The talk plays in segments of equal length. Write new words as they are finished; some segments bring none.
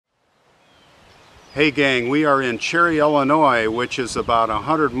Hey gang, we are in Cherry, Illinois, which is about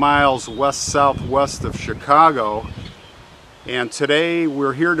 100 miles west-southwest of Chicago. And today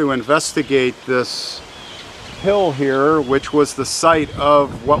we're here to investigate this hill here, which was the site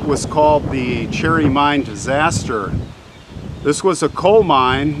of what was called the Cherry Mine disaster. This was a coal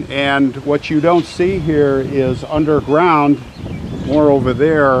mine, and what you don't see here is underground, more over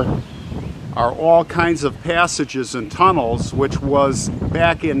there, are all kinds of passages and tunnels, which was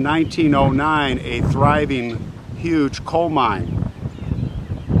back in 1909 a thriving, huge coal mine.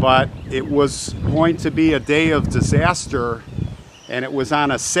 But it was going to be a day of disaster, and it was on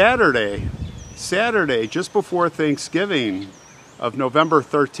a Saturday, just before Thanksgiving of November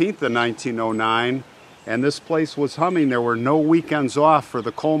 13th of 1909, and this place was humming. There were no weekends off for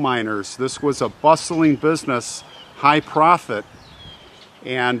the coal miners. This was a bustling business, high profit.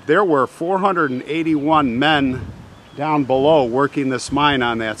 And there were 481 men down below working this mine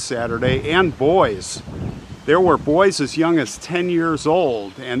on that Saturday, and boys. There were boys as young as 10 years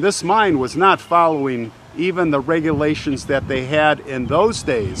old, and this mine was not following even the regulations that they had in those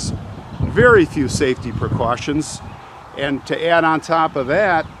days. Very few safety precautions, and to add on top of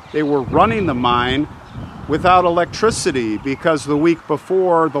that, they were running the mine without electricity because the week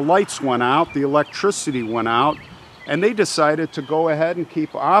before the lights went out, the electricity went out, and they decided to go ahead and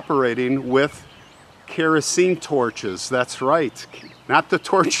keep operating with kerosene torches. That's right. Not the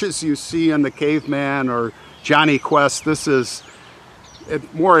torches you see in the Caveman or Johnny Quest. This is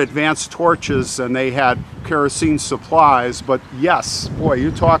more advanced torches, and they had kerosene supplies. But yes, boy, you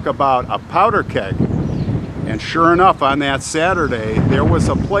talk about a powder keg. And sure enough, on that Saturday, there was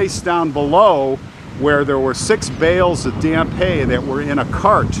a place down below where there were 6 bales of damp hay that were in a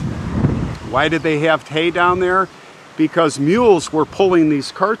cart. Why did they have hay down there? Because mules were pulling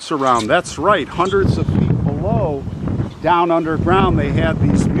these carts around. That's right, hundreds of feet below, down underground, they had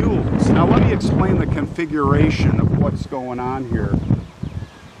these mules. Now let me explain the configuration of what's going on here.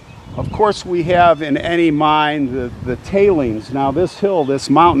 Of course, we have in any mine the tailings. Now this hill, this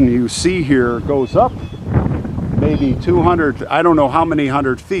mountain you see here goes up maybe 200, I don't know how many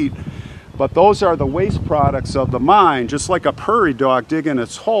hundred feet, but those are the waste products of the mine. Just like a prairie dog digging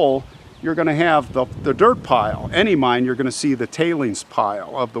its hole, you're going to have the dirt pile. Any mine, you're going to see the tailings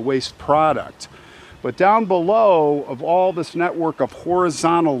pile of the waste product. But down below of all this network of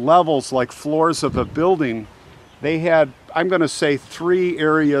horizontal levels like floors of a building, they had, I'm going to say, 3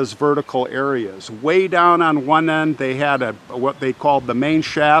 areas, vertical areas. Way down on one end, they had what they called the main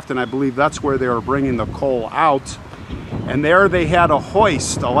shaft, and I believe that's where they were bringing the coal out. And there they had a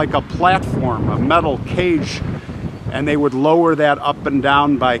hoist, like a platform, a metal cage, and they would lower that up and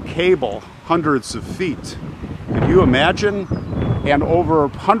down by cable, hundreds of feet. Can you imagine? And over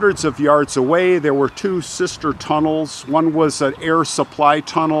hundreds of yards away, there were 2 sister tunnels. One was an air supply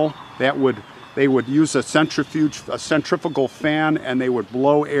tunnel that they would use a centrifugal fan, and they would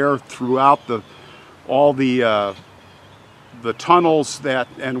blow air throughout all the tunnels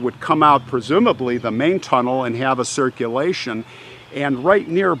and would come out, presumably, the main tunnel and have a circulation. And right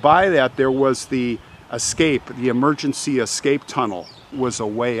nearby that, there was the emergency escape tunnel was a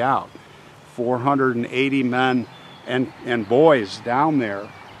way out. 480 men and boys down there.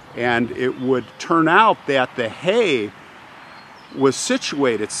 And it would turn out that the hay was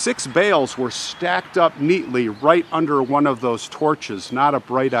situated, 6 bales were stacked up neatly right under one of those torches. Not a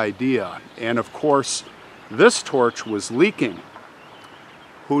bright idea. And of course, this torch was leaking.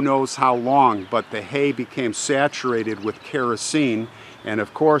 Who knows how long, but the hay became saturated with kerosene. And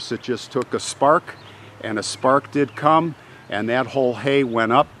of course, it just took a spark. And a spark did come, and that whole hay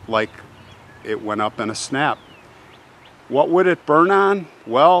went up like it went up in a snap. What would it burn on?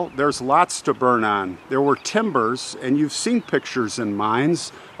 Well, there's lots to burn on. There were timbers, and you've seen pictures in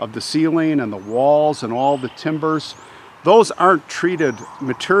mines of the ceiling and the walls and all the timbers. Those aren't treated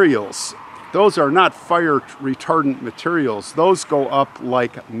materials. Those are not fire retardant materials. Those go up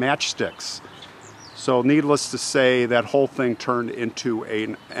like matchsticks. So needless to say, that whole thing turned into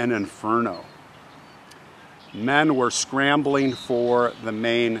an inferno. Men were scrambling for the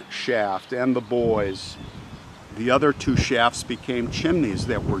main shaft, and the boys. The other 2 shafts became chimneys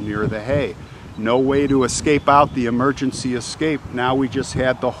that were near the hay. No way to escape out the emergency escape. Now we just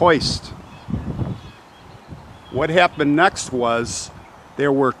had the hoist. What happened next was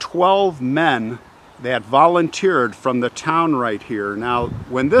there were 12 men that volunteered from the town right here. Now,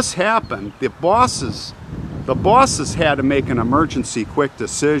 when this happened, the bosses had to make an emergency quick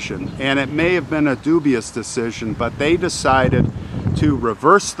decision, and it may have been a dubious decision, but they decided to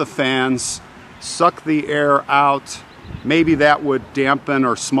reverse the fans, suck the air out. Maybe that would dampen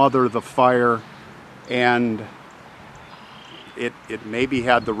or smother the fire, and it maybe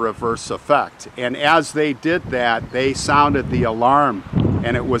had the reverse effect. And as they did that, they sounded the alarm,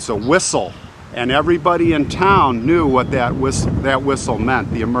 and it was a whistle. And everybody in town knew what that whistle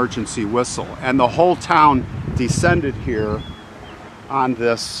meant, the emergency whistle. And the whole town descended here on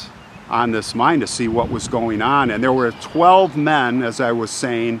this mine to see what was going on. And there were 12 men, as I was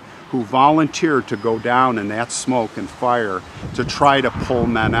saying, who volunteered to go down in that smoke and fire to try to pull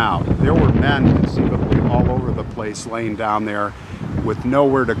men out. There were men conceivably all over the place laying down there with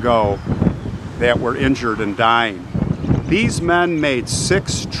nowhere to go that were injured and dying. These men made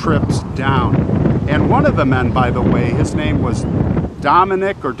 6 trips down. And one of the men, by the way, his name was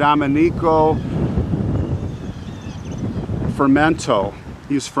Domenico Fermento.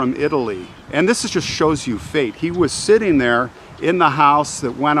 He's from Italy. And this just shows you fate. He was sitting there in the house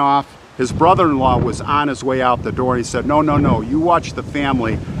that went off. His brother-in-law was on his way out the door. He said, no, no, no, you watch the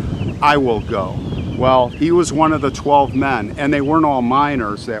family, I will go. Well, he was one of the 12 men, and they weren't all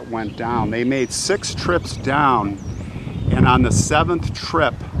miners that went down. They made 6 trips down, and on the 7th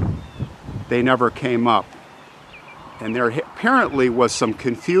trip, they never came up. And there apparently was some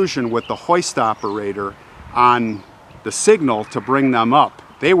confusion with the hoist operator on the signal to bring them up.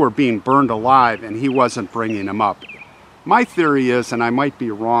 They were being burned alive, and he wasn't bringing them up. My theory is, and I might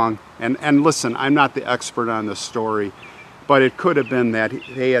be wrong, and listen, I'm not the expert on this story, but it could have been that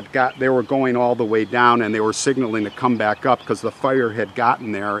they were going all the way down and they were signaling to come back up because the fire had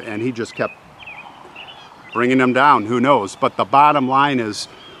gotten there, and he just kept bringing them down. Who knows? But the bottom line is,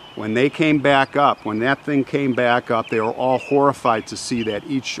 when they came back up, when that thing came back up, they were all horrified to see that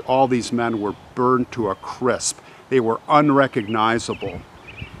all these men were burned to a crisp. They were unrecognizable.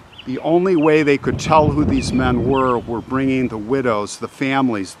 The only way they could tell who these men were bringing the widows, the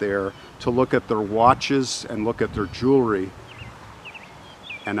families there, to look at their watches and look at their jewelry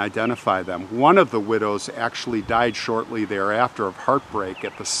and identify them. One of the widows actually died shortly thereafter of heartbreak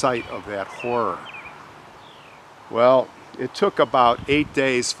at the sight of that horror. Well, it took about 8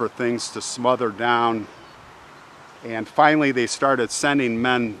 days for things to smother down, and finally they started sending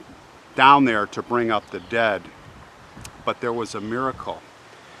men down there to bring up the dead. But there was a miracle.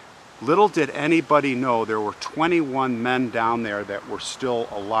 Little did anybody know there were 21 men down there that were still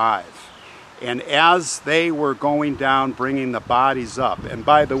alive. And as they were going down, bringing the bodies up, and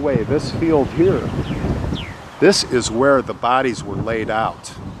by the way, this field here, this is where the bodies were laid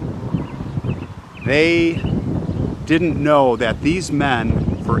out. They didn't know that these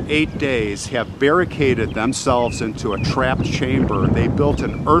men, for 8 days, have barricaded themselves into a trapped chamber. They built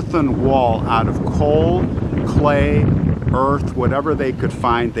an earthen wall out of coal, clay, earth, whatever they could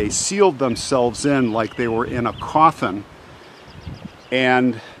find. They sealed themselves in like they were in a coffin.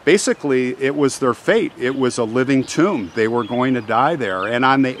 And basically, it was their fate. It was a living tomb. They were going to die there. And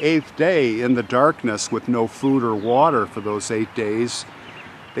on the 8th day, in the darkness, with no food or water for those 8 days,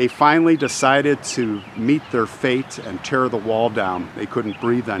 they finally decided to meet their fate and tear the wall down. They couldn't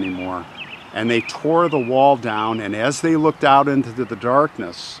breathe anymore. And they tore the wall down, and as they looked out into the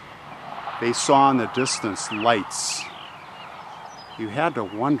darkness, they saw in the distance lights. You had to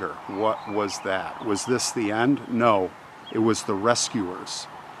wonder, what was that? Was this the end? No, it was the rescuers.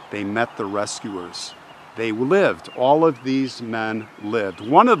 They met the rescuers. They lived. All of these men lived.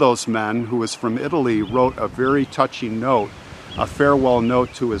 One of those men, who was from Italy, wrote a very touching note, a farewell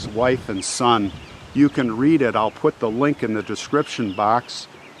note to his wife and son. You can read it. I'll put the link in the description box.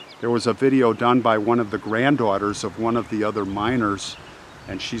 There was a video done by one of the granddaughters of one of the other miners,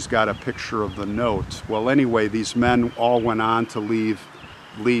 and she's got a picture of the note. Well, anyway, these men all went on to lead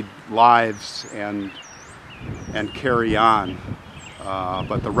lives and carry on.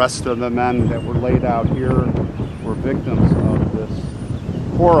 But the rest of the men that were laid out here were victims of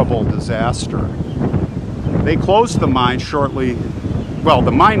this horrible disaster. They closed the mine shortly. Well,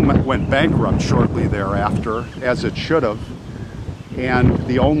 the mine went bankrupt shortly thereafter, as it should have. And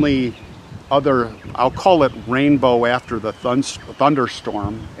the only other, I'll call it rainbow after the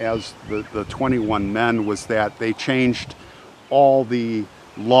thunderstorm, as the 21 men, was that they changed all the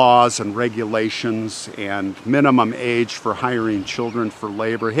laws and regulations and minimum age for hiring children for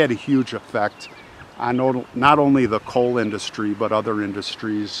labor. It had a huge effect on not only the coal industry but other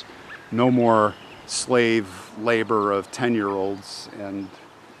industries. No more slave labor of 10-year-olds, and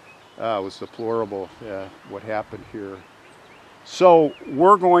it was deplorable what happened here. So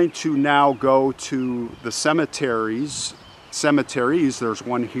we're going to now go to the cemeteries. There's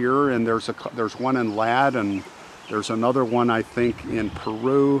one here, and there's one in Ladd, and there's another one, I think, in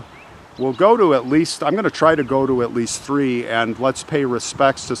Peru. We'll go to at least, I'm going to try to go to at least 3, and let's pay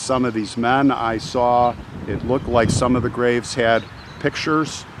respects to some of these men. I saw it looked like some of the graves had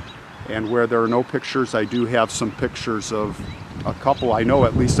pictures, and where there are no pictures, I do have some pictures of a couple, I know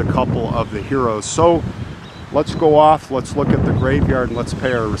at least a couple of the heroes. So let's go off, let's look at the graveyard, and let's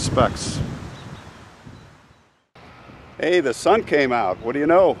pay our respects. Hey, the sun came out. What do you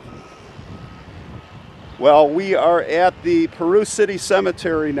know? Well, we are at the Peru City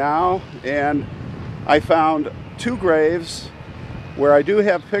Cemetery now, and I found two graves where I do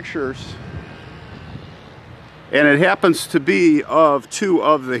have pictures, and it happens to be of two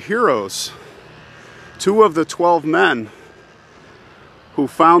of the heroes, two of the 12 men who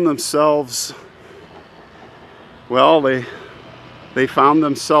found themselves, well, they found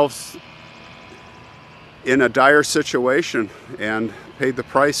themselves in a dire situation and paid the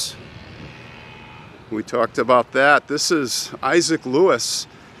price. We talked about that. This is Isaac Lewis,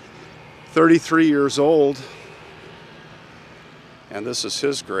 33 years old, and this is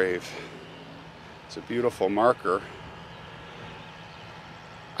his grave. It's a beautiful marker.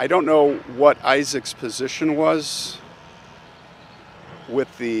 I don't know what Isaac's position was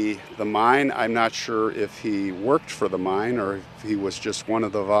with the mine. I'm not sure if he worked for the mine or if he was just one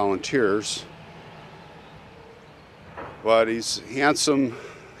of the volunteers. But he's a handsome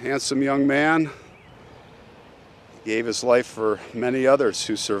young man. He gave his life for many others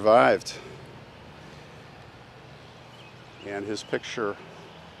who survived. And his picture,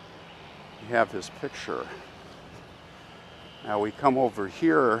 you have his picture. Now we come over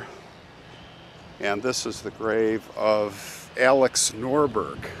here, and this is the grave of Alex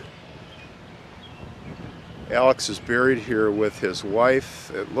Norberg. Alex is buried here with his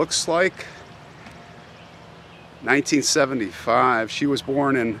wife. It looks like 1975. She was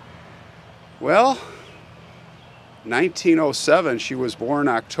born in, well, 1907. She was born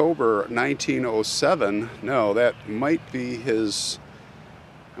October 1907. No, that might be his,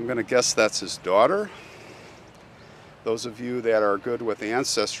 I'm going to guess that's his daughter. Those of you that are good with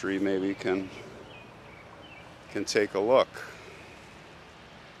ancestry maybe can take a look.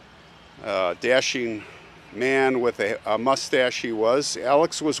 Dashing man with a mustache he was.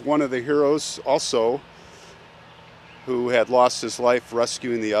 Alex was one of the heroes also who had lost his life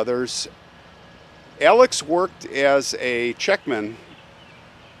rescuing the others. Alex worked as a checkman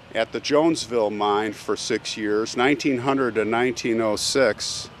at the Jonesville mine for 6 years, 1900 to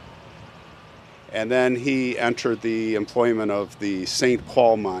 1906. And then he entered the employment of the St.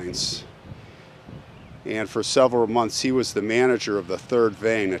 Paul mines. And for several months he was the manager of the third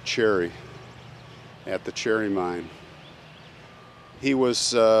vein at the Cherry mine. He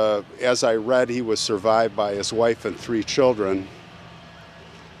was, as I read, he was survived by his wife and 3 children.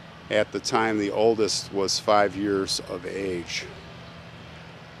 At the time, the oldest was 5 years of age.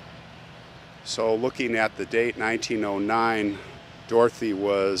 So looking at the date, 1909, Dorothy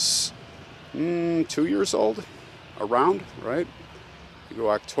was 2 years old, around, right? You go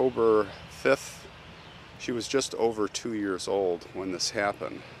October 5th, she was just over 2 years old when this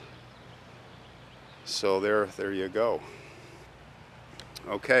happened. So there you go.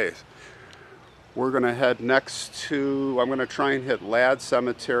 Okay, we're going to head next to, I'm going to try and hit Ladd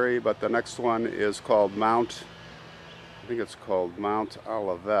Cemetery, but the next one is called I think it's called Mount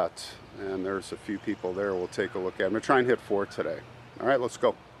Olivet, and there's a few people there we'll take a look at. I'm going to try and hit 4 today. All right, let's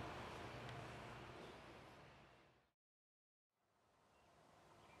go.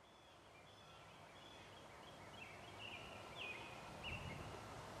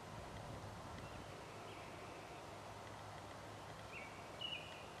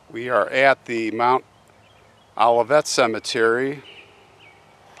 We are at the Mount Olivet Cemetery,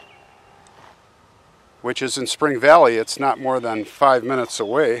 which is in Spring Valley. It's not more than 5 minutes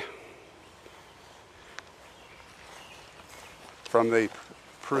away from the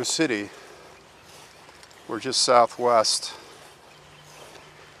Peru City. We're just southwest.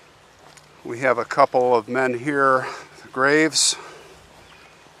 We have a couple of men here, graves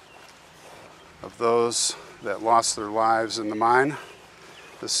of those that lost their lives in the mine.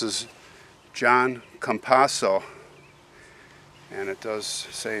 This is John Compasso, and it does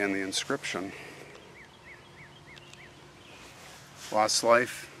say in the inscription, lost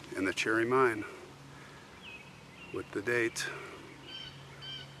life in the Cherry mine, with the date.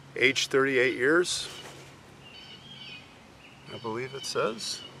 Age 38 years, I believe it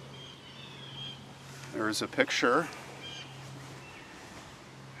says. There is a picture.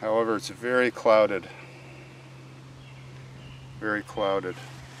 However, it's very clouded. Very clouded.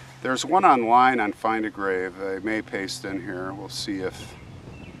 There's one online on Find a Grave. I may paste in here. We'll see if,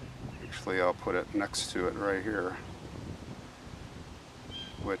 actually I'll put it next to it right here,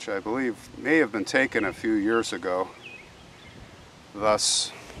 which I believe may have been taken a few years ago,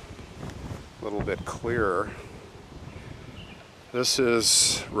 thus a little bit clearer. This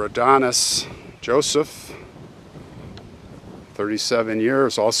is Rodanus Joseph, 37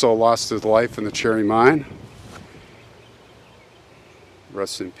 years, also lost his life in the Cherry Mine.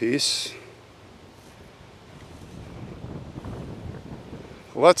 Rest in peace.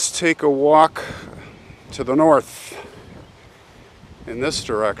 Let's take a walk to the north in this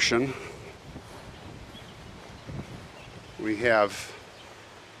direction. We have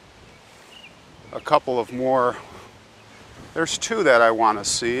a couple of more. There's two that I want to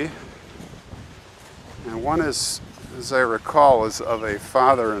see. And one is, as I recall, is of a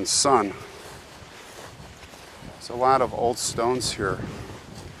father and son. There's a lot of old stones here.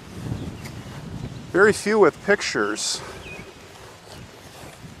 Very few with pictures.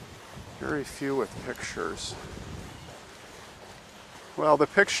 Very few with pictures. Well, the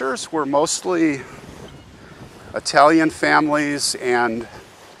pictures were mostly Italian families and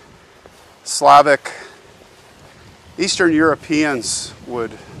Slavic. Eastern Europeans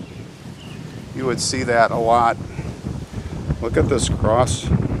you would see that a lot. Look at this cross.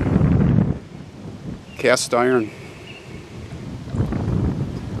 Cast iron.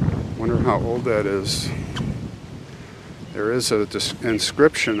 Wonder how old that is. There is an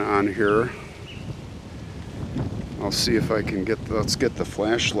inscription on here. I'll see if I can let's get the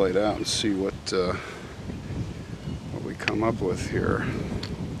flashlight out and see what we come up with here.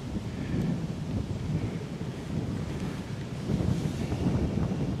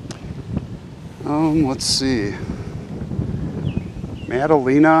 Let's see.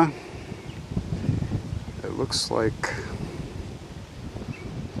 Madalena. It looks like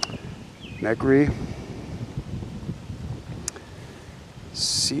Negri.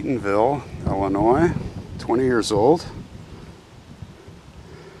 Seatonville, Illinois. 20 years old.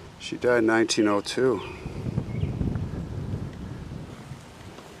 She died in 1902.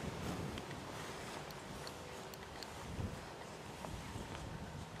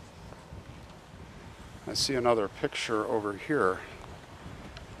 I see another picture over here.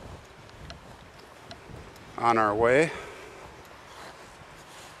 On our way.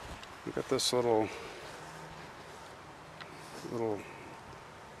 Look at this little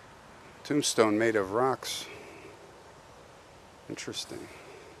tombstone made of rocks. Interesting.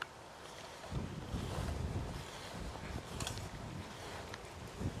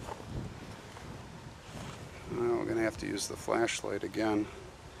 Well, we're going to have to use the flashlight again.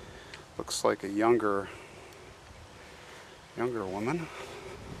 Looks like a younger woman.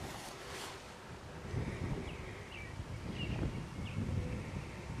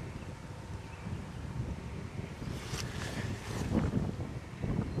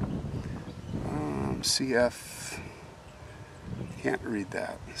 CF, can't read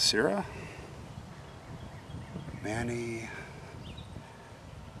that. Sarah? Manny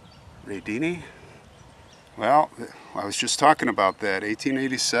Radini? Well, I was just talking about that.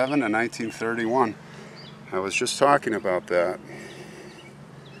 1887 and 1931. I was just talking about that.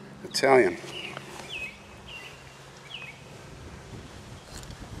 Italian.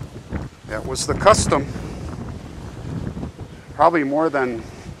 That was the custom. Probably more than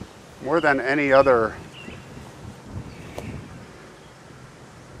any other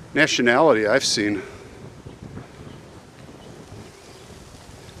nationality I've seen.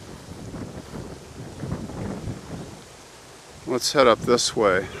 Let's head up this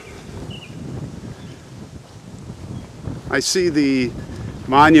way. I see the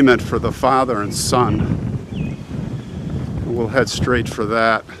monument for the father and son. We'll head straight for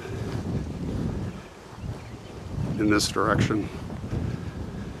that in this direction.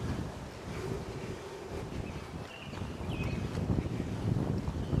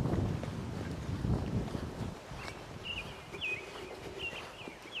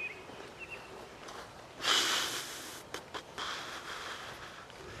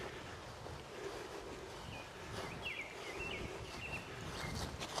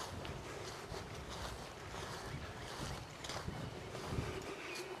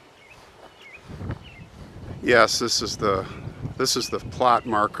 Yes, this is the plot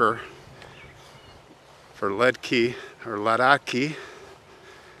marker for Ledki or Ladaki,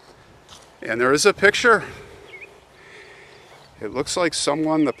 and there is a picture. It looks like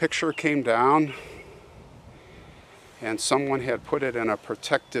the picture came down and someone had put it in a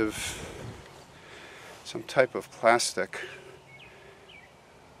protective, some type of plastic.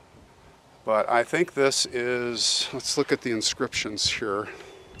 But I think this is, let's look at the inscriptions here.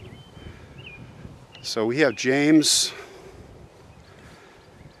 So we have James,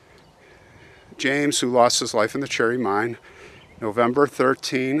 who lost his life in the Cherry Mine, November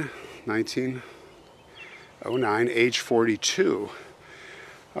 13, 1909, age 42.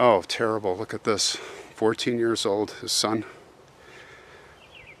 Oh, terrible. Look at this. 14 years old, his son.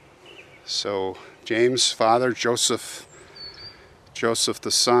 So James' father, Joseph Joseph the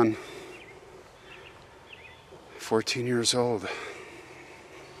son, 14 years old.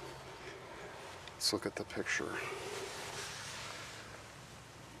 Let's look at the picture.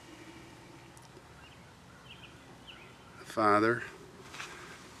 The father.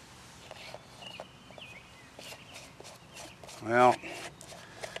 Well,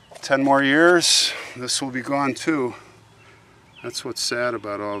 10 more years, this will be gone too. That's what's sad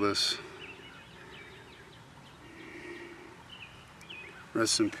about all this.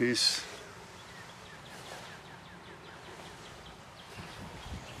 Rest in peace.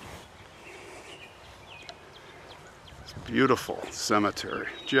 It's a beautiful cemetery.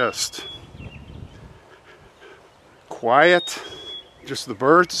 Just quiet, just the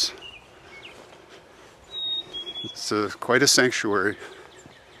birds. It's quite a sanctuary.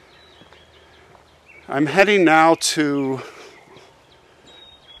 I'm heading now to,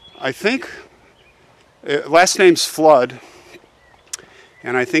 I think, last name's Flood,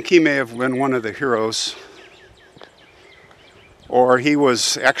 and I think he may have been one of the heroes, or he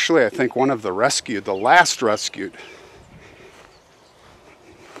was actually, I think, one of the rescued, the last rescued.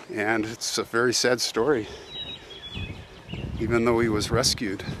 And it's a very sad story, even though he was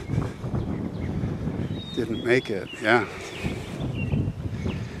rescued. Didn't make it, yeah.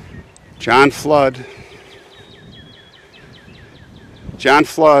 John Flood,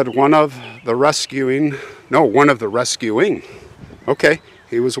 one of the rescuing. Okay,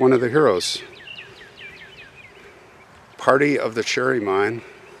 he was one of the heroes. Party of the Cherry Mine.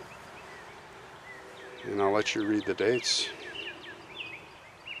 And I'll let you read the dates.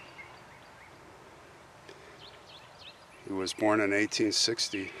 He was born in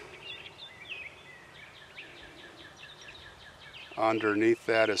 1860. Underneath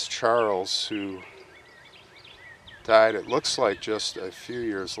that is Charles, who died, it looks like, just a few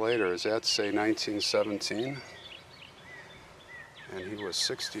years later. Does that say 1917? And he was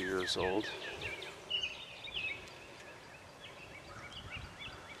 60 years old.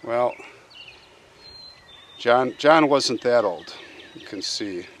 Well, John wasn't that old, you can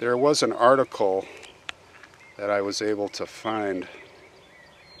see. There was an article that I was able to find,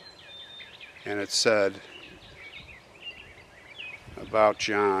 and it said about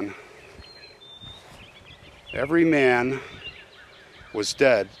John, every man was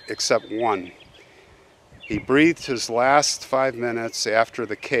dead except one. He breathed his last 5 minutes after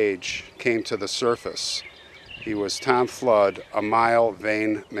the cage came to the surface. He was Tom Flood, a mile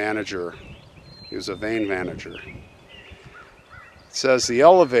vein manager. He was a vein manager. It says the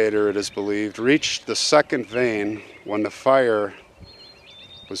elevator, it is believed, reached the second vein when the fire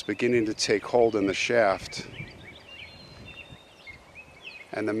was beginning to take hold in the shaft,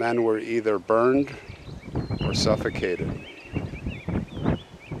 and the men were either burned or suffocated.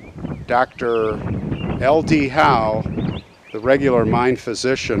 Dr. L.D. Howe, the regular mine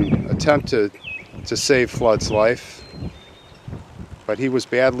physician, attempted to save Flood's life, but he was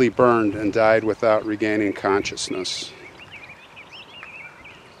badly burned and died without regaining consciousness.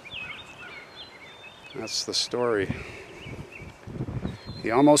 That's the story.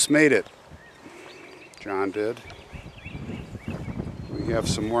 He almost made it. John did. We have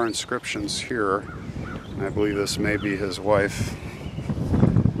some more inscriptions here. I believe this may be his wife.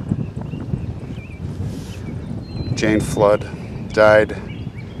 Jane Flood died,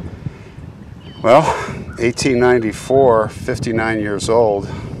 well, 1894, 59 years old.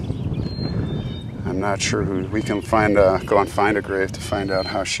 I'm not sure who. We can go and find a grave to find out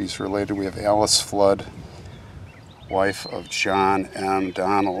how she's related. We have Alice Flood, wife of John M.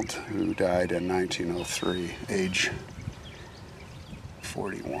 Donald, who died in 1903, age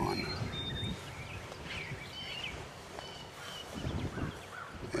 41.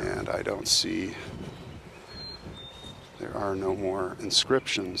 And I don't see, there are no more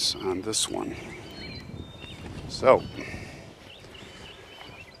inscriptions on this one. So,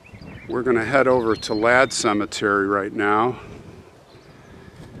 we're going to head over to Ladd Cemetery right now.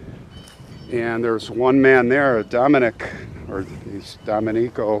 And there's one man there, Dominico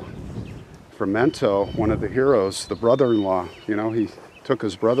Frumento, one of the heroes, the brother-in-law. You know, he took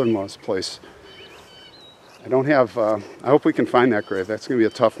his brother-in-law's place. I hope we can find that grave. That's going to be a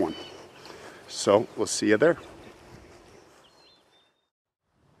tough one. So, we'll see you there.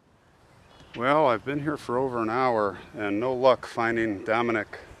 Well, I've been here for over an hour and no luck finding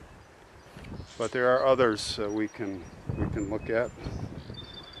Dominic, but there are others we can look at.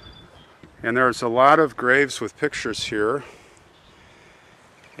 And there's a lot of graves with pictures here.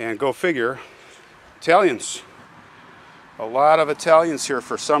 And go figure, Italians. A lot of Italians here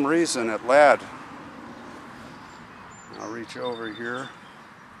for some reason at Ladd. I'll reach over here.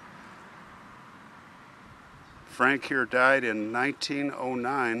 Frank here died in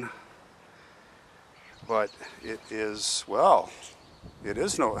 1909, but it is, well, it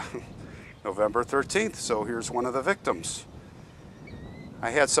is November 13th, so here's one of the victims.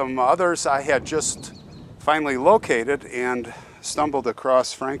 I had some others I had just finally located and stumbled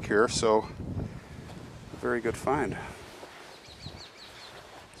across Frank here, so a very good find.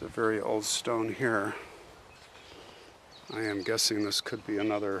 It's a very old stone here. I am guessing this could be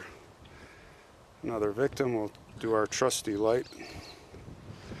another victim. We'll do our trusty light.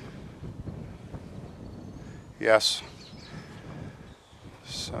 Yes.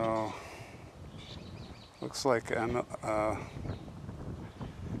 So, looks like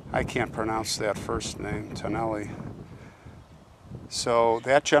I can't pronounce that first name, Tonelli. So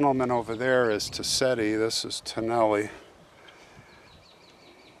that gentleman over there is Tassetti. This is Tonelli.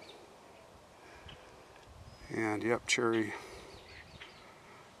 And yep, Cherry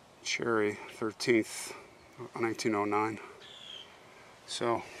 13th, 1909.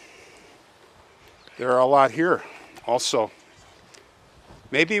 So there are a lot here also.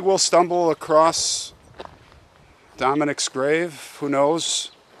 Maybe we'll stumble across Dominic's grave, who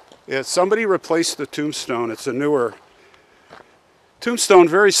knows? Somebody replaced the tombstone. It's a newer tombstone,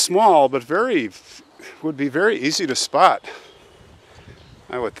 very small, but would be very easy to spot,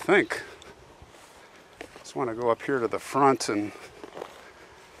 I would think. Just want to go up here to the front, and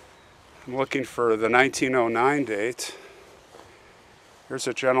I'm looking for the 1909 date. Here's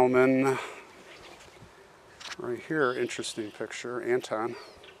a gentleman right here, interesting picture, Anton,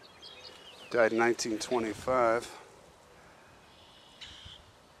 died in 1925.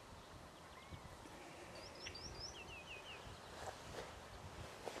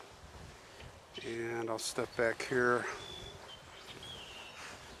 And I'll step back here.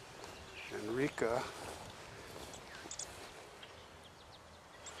 Enrica.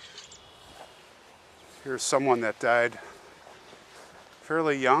 Here's someone that died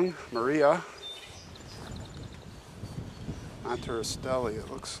fairly young, Maria Monterastelli, it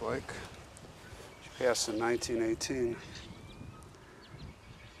looks like. She passed in 1918.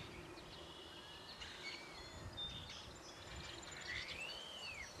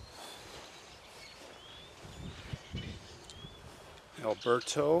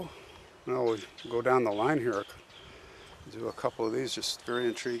 Alberto. Well, we go down the line here. Do a couple of these, just very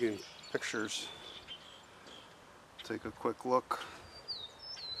intriguing pictures. Take a quick look.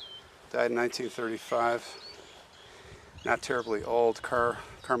 Died in 1935. Not terribly old.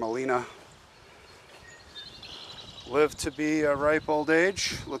 Carmelina. Lived to be a ripe old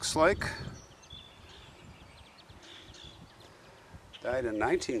age, looks like. Died in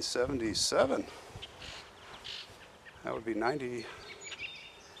 1977. That would be 90,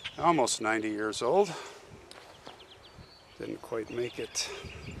 almost 90 years old. Didn't quite make it.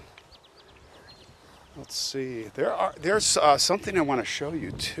 Let's see. There's something I want to show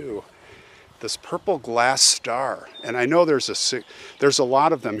you too. This purple glass star, and I know there's a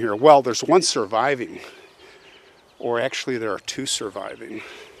lot of them here. Well, there's one surviving, or actually there are two surviving.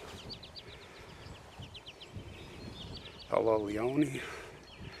 Pelle.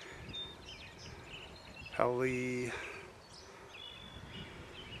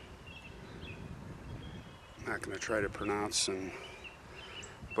 I'm not going to try to pronounce and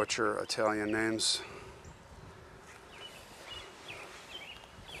butcher Italian names.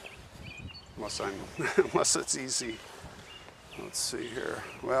 Unless it's easy. Let's see here.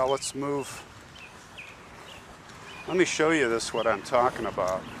 Well, let's move. Let me show you this, what I'm talking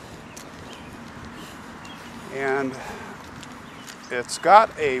about. And it's got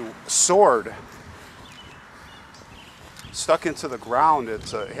a sword stuck into the ground. It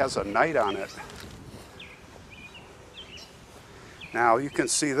has a knight on it. Now you can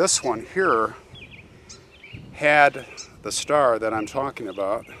see this one here had the star that I'm talking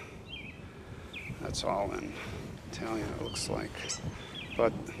about. That's all in Italian, it looks like.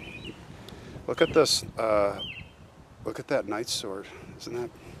 But look at this. Look at that knight's sword. Isn't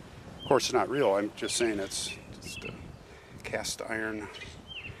that? Of course, it's not real. I'm just saying it's just a cast iron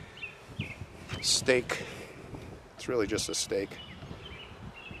stake. It's really just a stake.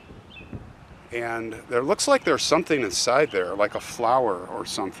 And there looks like there's something inside there, like a flower or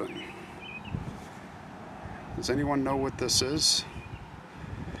something. Does anyone know what this is?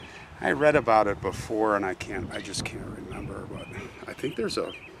 I read about it before, and I just can't remember. But I think there's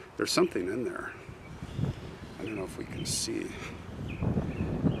something in there. I don't know if we can see.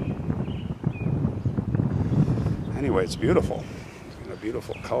 Anyway, it's beautiful. It's got a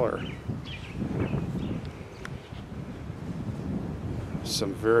beautiful color.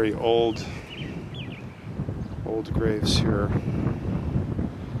 Some very old graves here.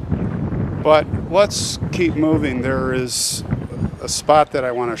 But let's keep moving. There is a spot that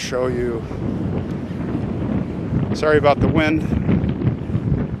I want to show you. Sorry about the wind.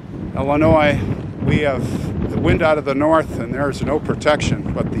 Illinois, we have the wind out of the north and there's no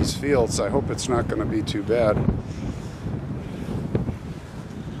protection but these fields. I hope it's not going to be too bad.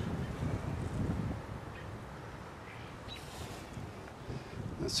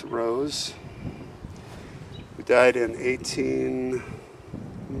 That's Rose, who died in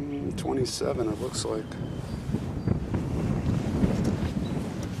 1827, it looks like.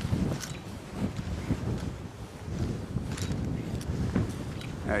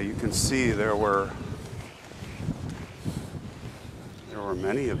 Yeah, you can see there were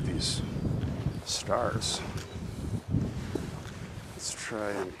many of these stars. Let's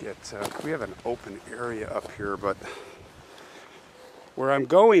try and get, we have an open area up here, but where I'm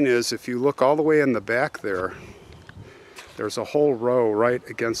going is, if you look all the way in the back there, there's a whole row right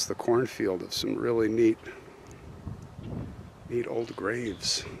against the cornfield of some really neat old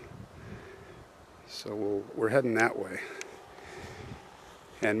graves. So we're heading that way.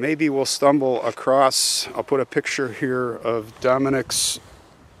 And maybe we'll stumble across, I'll put a picture here of Dominic's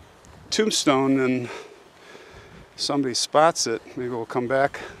tombstone, and somebody spots it. Maybe we'll come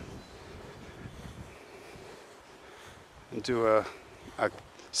back and do a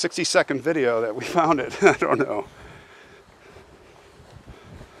 60-second video that we found it. I don't know.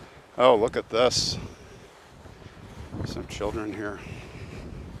 Oh, look at this. Some children here.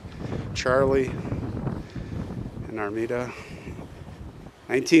 Charlie and Armida.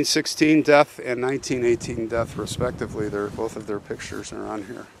 1916 death and 1918 death, respectively. Both of their pictures are on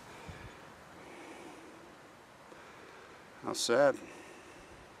here. How sad.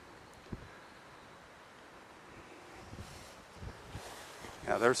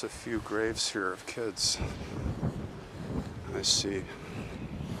 Yeah, there's a few graves here of kids. I see.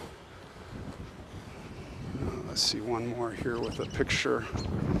 Let's see one more here with a picture.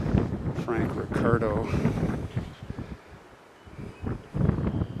 Frank Ricardo.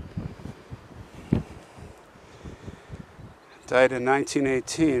 Died in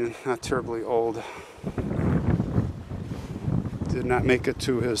 1918, not terribly old. Did not make it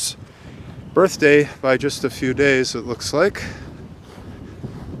to his birthday by just a few days, it looks like.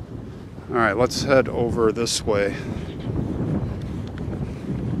 All right, let's head over this way.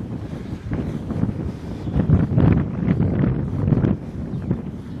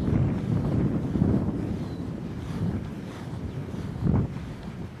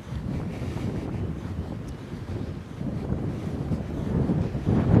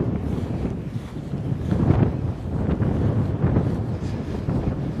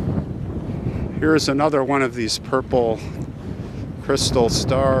 Here's another one of these purple crystal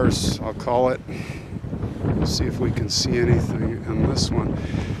stars, I'll call it. Let's see if we can see anything in this one.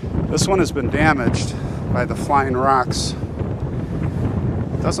 This one has been damaged by the flying rocks.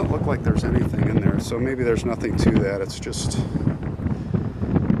 It doesn't look like there's anything in there, so maybe there's nothing to that. It's just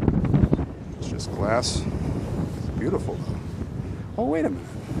glass. It's beautiful though. Oh, wait a minute.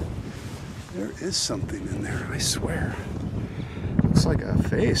 There is something in there, I swear. Looks like a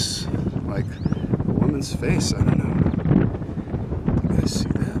face, like a woman's face, I don't know. You guys see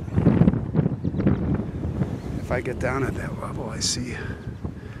that? If I get down at that level, I see,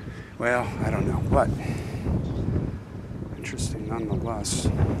 well, I don't know, but interesting nonetheless.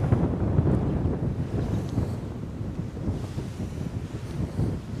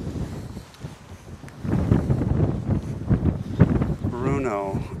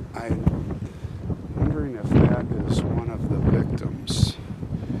 Bruno, I'm wondering if that is one of the victims.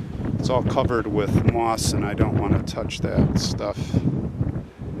 It's all covered with moss and I don't want to touch that stuff.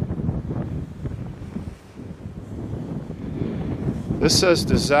 This says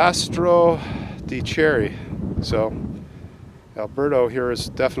Disastro di Cherry. So Alberto here is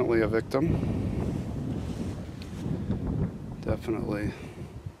definitely a victim. Definitely.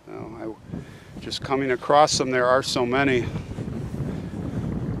 Oh, just coming across them, there are so many.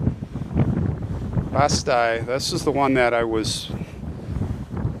 Basti, this is the one that I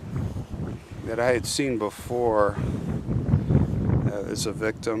had seen before as a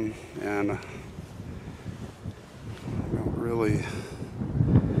victim, and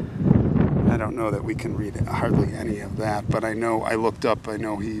I don't know that we can read hardly any of that, but I know, I looked up, I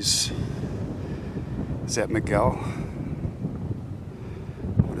know is that Miguel?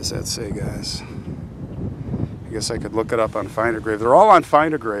 What does that say, guys? I guess I could look it up on Find a Grave. They're all on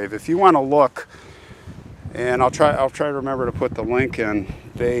Find a Grave. If you want to look, and I'll try to remember to put the link in.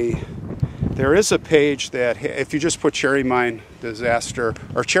 There is a page that, if you just put Cherry Mine Disaster,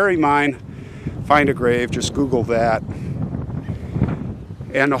 or Cherry Mine Find a Grave, just Google that.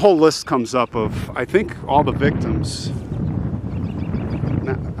 And the whole list comes up of, I think, all the victims.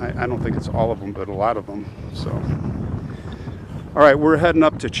 I don't think it's all of them, but a lot of them. So, all right, we're heading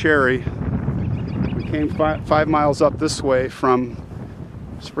up to Cherry. We came 5 miles up this way from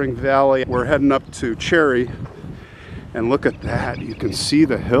Spring Valley. We're heading up to Cherry, and look at that. You can see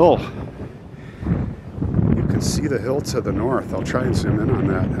the hill. You can see the hill to the north. I'll try and zoom in on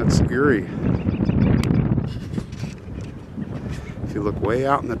that. That's eerie. If you look way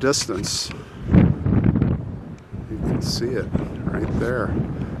out in the distance, you can see it right there.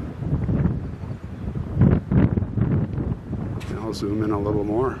 I'll zoom in a little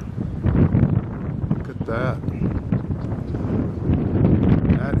more. Look at that.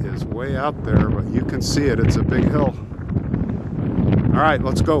 That is way out there, but you can see it. It's a big hill. All right,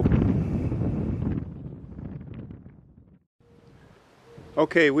 let's go.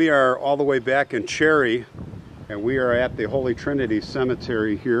 Okay, we are all the way back in Cherry, and we are at the Holy Trinity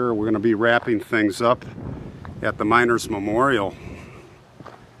Cemetery here. We're going to be wrapping things up at the Miners' Memorial.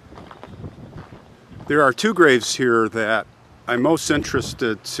 There are two graves here that I'm most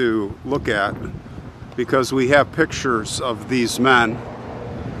interested to look at because we have pictures of these men.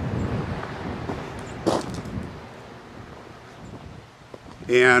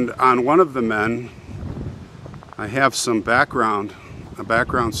 And on one of the men, I have some background, a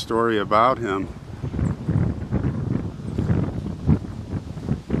background story about him.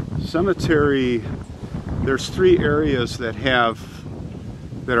 Cemetery, there's 3 areas that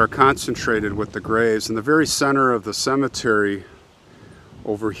are concentrated with the graves. In the very center of the cemetery,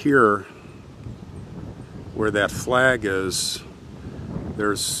 over here, where that flag is,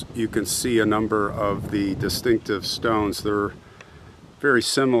 you can see a number of the distinctive stones. They're very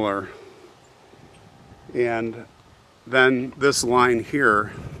similar. And then this line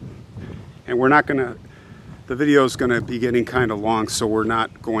here, and we're not gonna, the video is gonna be getting kind of long, so we're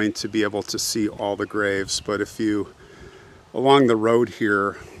not going to be able to see all the graves, but if you, along the road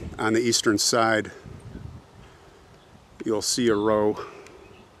here on the eastern side, you'll see a row.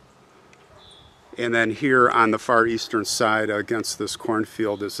 And then here on the far eastern side against this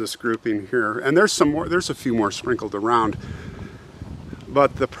cornfield is this grouping here. And there's some more, there's a few more sprinkled around.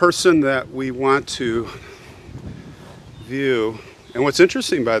 But the person that we want to view, and what's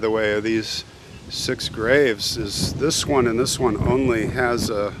interesting, by the way, of these 6 graves is this one and this one only has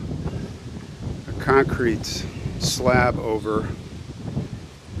a concrete slab over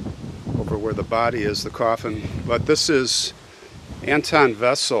where the body is, the coffin. But this is Anton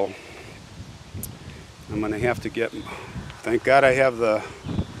Vessel. I'm going to have to get, thank God I have the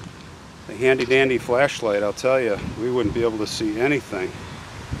handy dandy flashlight. I'll tell you, we wouldn't be able to see anything,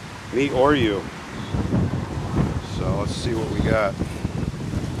 me or you. So let's see what we got.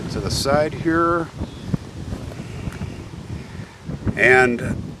 To the side here,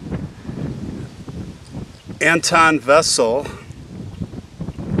 and Anton Vessel,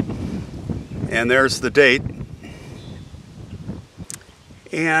 and there's the date,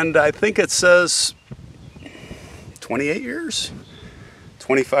 and I think it says 28 years,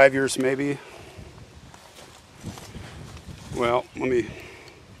 25 years maybe. Well, let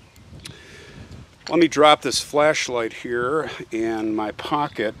me drop this flashlight here in my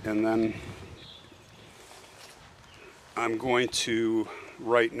pocket, and then I'm going to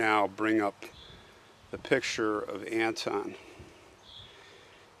right now bring up the picture of Anton.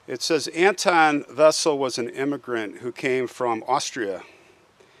 It says Anton Vessel was an immigrant who came from Austria,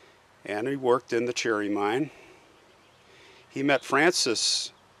 and he worked in the cherry mine. He met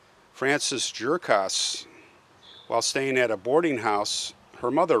Francis Haserot while staying at a boarding house her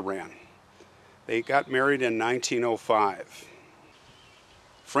mother ran. They got married in 1905.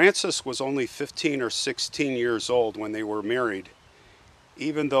 Francis was only 15 or 16 years old when they were married,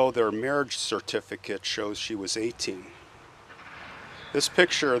 even though their marriage certificate shows she was 18. This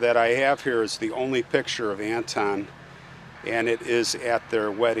picture that I have here is the only picture of Anton, and it is at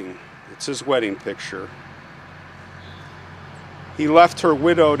their wedding. It's his wedding picture. He left her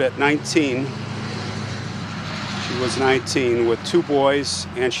widowed at 19. She was 19 with 2 boys,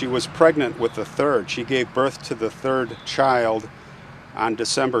 and she was pregnant with the 3rd. She gave birth to the 3rd child on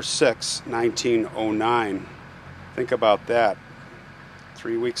December 6, 1909. Think about that.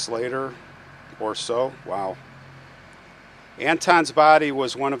 3 weeks later or so. Wow. Anton's body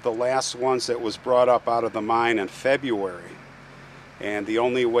was one of the last ones that was brought up out of the mine in February. And the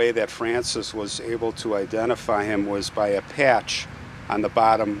only way that Francis was able to identify him was by a patch on the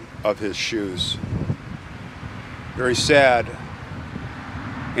bottom of his shoes. Very sad.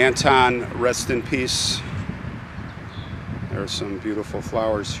 Anton, rest in peace. There are some beautiful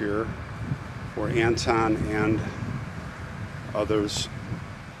flowers here for Anton and others.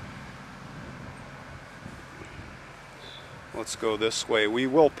 let's go this way. We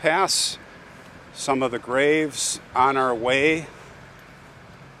will pass some of the graves on our way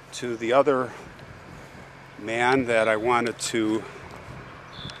to the other man that I wanted to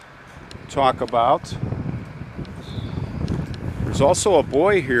talk about. There's also a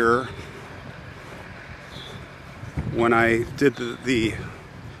boy here. When I did the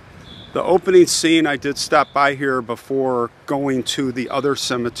opening scene, I did stop by here before going to the other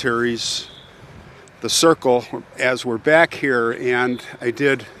cemeteries, the circle, as we're back here, and I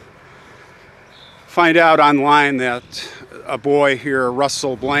did find out online that a boy here,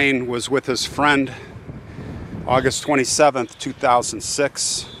 Russell Blaine, was with his friend August 27th,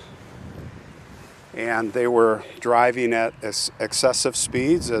 2006, and they were driving at excessive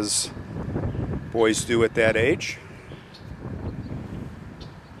speeds, as boys do at that age.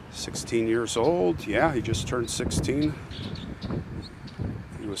 16 years old, yeah, he just turned 16.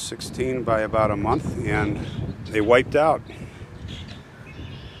 He was 16 by about a month, and they wiped out.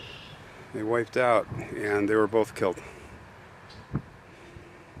 They wiped out, and they were both killed.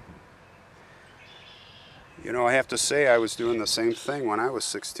 You know, I have to say I was doing the same thing when I was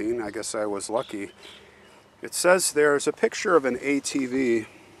 16. I guess I was lucky. It says there's a picture of an ATV,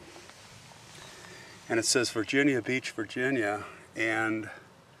 and it says Virginia Beach, Virginia, and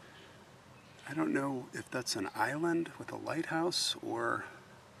I don't know if that's an island with a lighthouse or...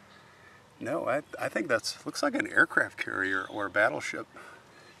 No, I think that's looks like an aircraft carrier or a battleship,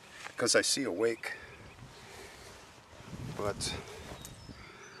 because I see a wake. But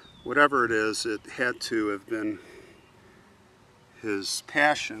whatever it is, it had to have been his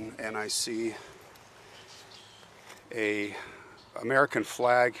passion, and I see a American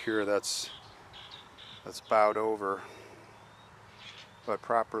flag here that's bowed over, but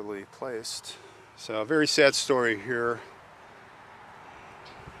properly placed. So a very sad story here.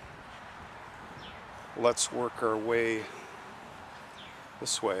 Let's work our way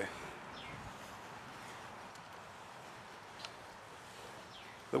this way.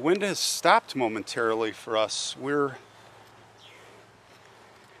 The wind has stopped momentarily for us. We're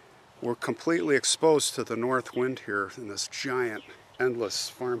completely exposed to the north wind here in this giant, endless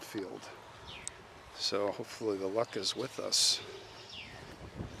farm field. So hopefully the luck is with us.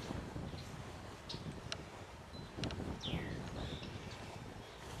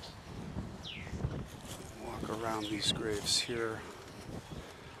 Walk around these graves here.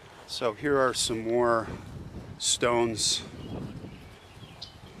 So here are some more stones.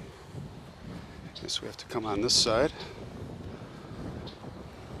 Guess we have to come on this side.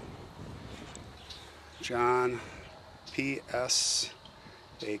 John P.S.A.K.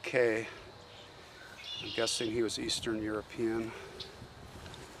 I'm guessing he was Eastern European.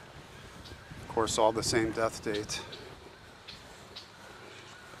 Of course, all the same death date.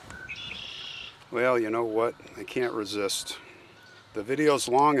 Well, you know what? I can't resist. The video's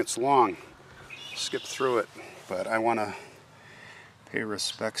long, it's long. Skip through it, but I want to pay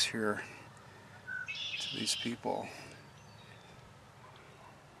respects here to these people.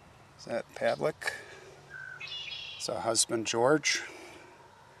 Is that Padlick? It's a husband, George.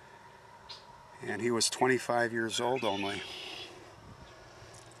 And he was 25 years old only.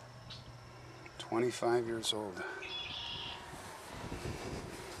 25 years old.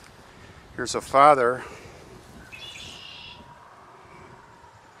 Here's a father,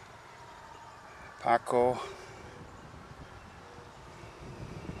 Paco,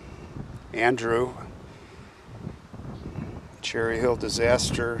 Andrew, Cherry Hill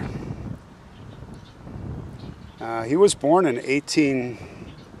disaster. He was born in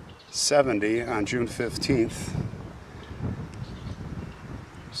 1870 on June 15th.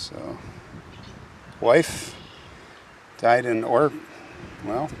 So, wife died in,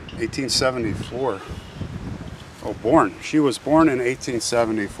 well, 1874. Oh, born. She was born in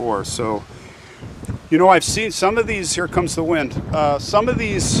 1874. So, you know, I've seen some of these, here comes the wind, some of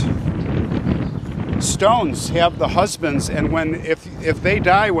these stones have the husbands, and if they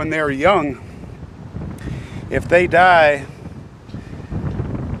die when they're young, if they die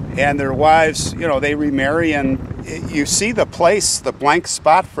and their wives, you know, they remarry, and you see the place, the blank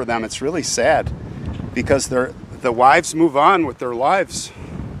spot for them, it's really sad, because the wives move on with their lives.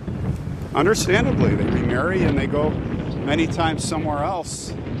 Understandably, they remarry and they go many times somewhere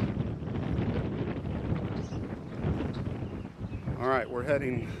else. All right, we're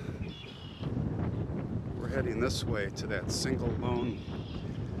heading this way to that single lone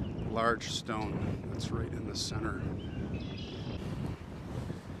large stone that's right in the center.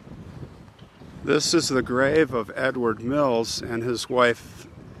 This is the grave of Edward Mills and his wife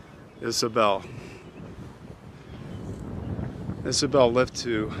Isabel. Isabel lived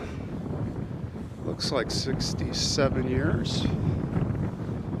to Looks like 67 years.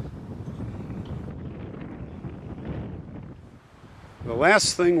 The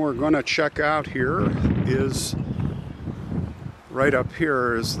last thing we're going to check out here is right up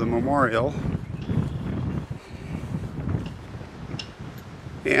here is the memorial.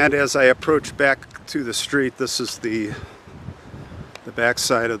 And as I approach back to the street, this is the back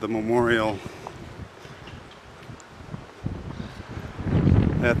side of the memorial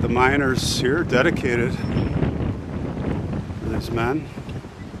that the miners here dedicated for these men.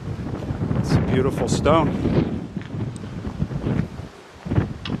 It's a beautiful stone.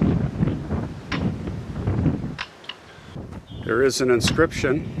 There is an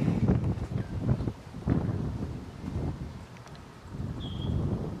inscription.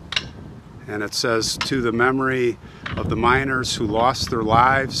 And it says, "To the memory of the miners who lost their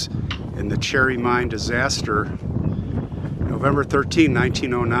lives in the Cherry Mine disaster, November 13,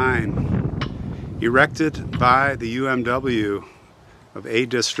 1909, erected by the UMW of A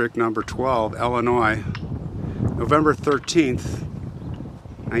District Number 12, Illinois, November 13th,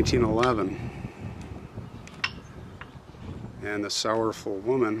 1911. And the sorrowful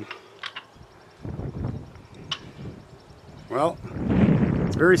woman. Well,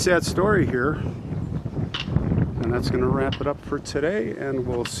 it's a very sad story here. And that's going to wrap it up for today, and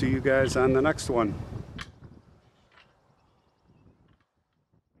we'll see you guys on the next one.